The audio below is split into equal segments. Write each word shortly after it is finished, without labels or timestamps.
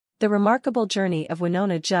The remarkable journey of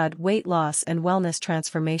Wynonna Judd weight loss and wellness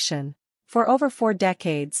transformation. For over 4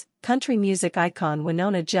 decades, country music icon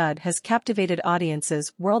Wynonna Judd has captivated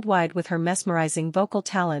audiences worldwide with her mesmerizing vocal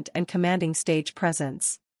talent and commanding stage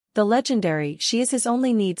presence. The legendary She Is His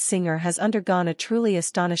Only Needs singer has undergone a truly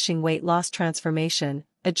astonishing weight loss transformation,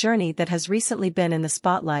 a journey that has recently been in the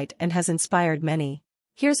spotlight and has inspired many.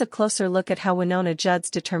 Here's a closer look at how Wynonna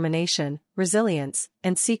Judd's determination, resilience,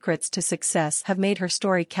 and secrets to success have made her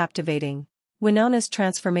story captivating. Wynonna's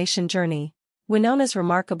transformation journey. Wynonna's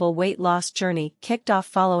remarkable weight loss journey kicked off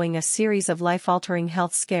following a series of life-altering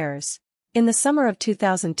health scares. In the summer of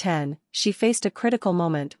 2010, she faced a critical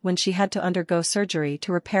moment when she had to undergo surgery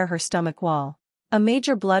to repair her stomach wall. A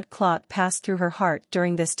major blood clot passed through her heart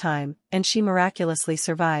during this time, and she miraculously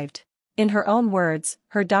survived. In her own words,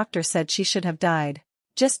 her doctor said she should have died.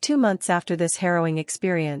 Just 2 months after this harrowing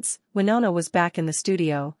experience, Wynonna was back in the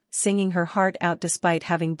studio, singing her heart out despite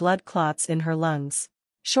having blood clots in her lungs.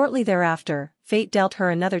 Shortly thereafter, fate dealt her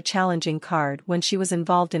another challenging card when she was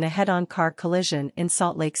involved in a head-on car collision in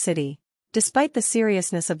Salt Lake City. Despite the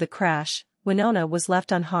seriousness of the crash, Wynonna was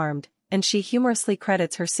left unharmed, and she humorously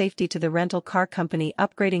credits her safety to the rental car company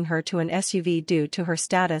upgrading her to an SUV due to her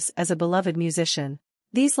status as a beloved musician.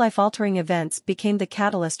 These life-altering events became the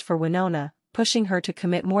catalyst for Wynonna, pushing her to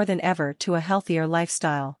commit more than ever to a healthier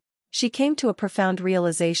lifestyle. She came to a profound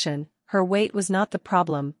realization: her weight was not the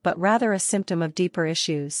problem but rather a symptom of deeper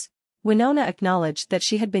issues. Wynonna acknowledged that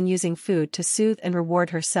she had been using food to soothe and reward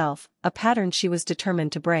herself, a pattern she was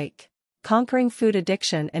determined to break. Conquering food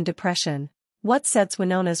addiction and depression. What sets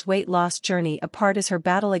Wynonna's weight loss journey apart is her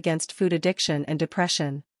battle against food addiction and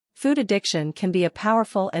depression. Food addiction can be a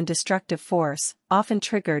powerful and destructive force, often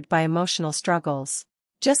triggered by emotional struggles.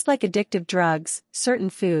 Just like addictive drugs,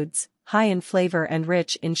 certain foods, high in flavor and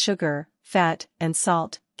rich in sugar, fat, and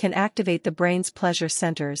salt, can activate the brain's pleasure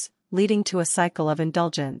centers, leading to a cycle of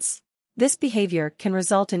indulgence. This behavior can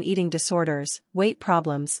result in eating disorders, weight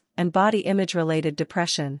problems, and body image-related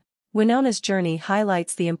depression. Wynonna's journey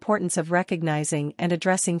highlights the importance of recognizing and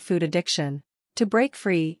addressing food addiction. To break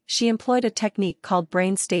free, she employed a technique called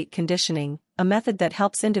brain state conditioning, a method that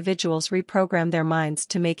helps individuals reprogram their minds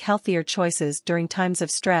to make healthier choices during times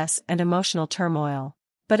of stress and emotional turmoil.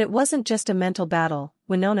 But it wasn't just a mental battle.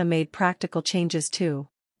 Wynonna made practical changes too.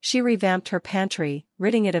 She revamped her pantry,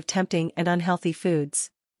 ridding it of tempting and unhealthy foods.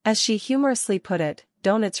 As she humorously put it,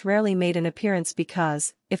 donuts rarely made an appearance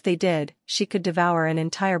because, if they did, she could devour an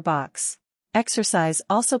entire box. Exercise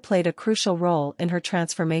also played a crucial role in her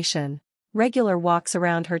transformation. Regular walks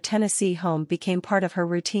around her Tennessee home became part of her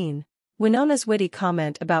routine. Wynonna's witty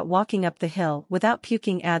comment about walking up the hill without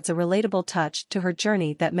puking adds a relatable touch to her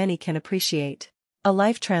journey that many can appreciate. A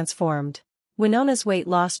life transformed. Wynonna's weight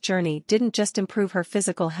loss journey didn't just improve her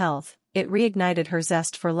physical health, it reignited her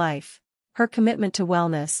zest for life. Her commitment to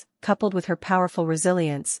wellness, coupled with her powerful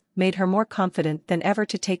resilience, made her more confident than ever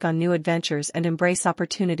to take on new adventures and embrace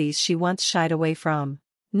opportunities she once shied away from.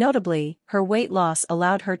 Notably, her weight loss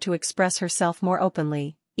allowed her to express herself more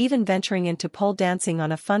openly, even venturing into pole dancing on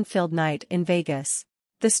a fun-filled night in Vegas.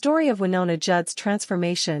 The story of Wynonna Judd's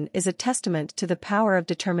transformation is a testament to the power of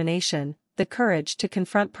determination, the courage to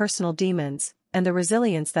confront personal demons, and the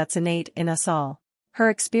resilience that's innate in us all. Her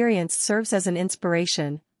experience serves as an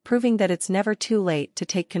inspiration, proving that it's never too late to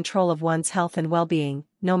take control of one's health and well-being,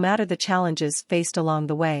 no matter the challenges faced along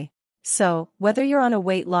the way. So, whether you're on a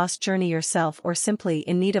weight loss journey yourself or simply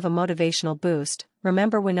in need of a motivational boost,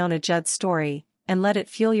 remember Wynonna Judd's story, and let it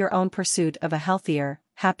fuel your own pursuit of a healthier,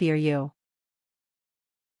 happier you.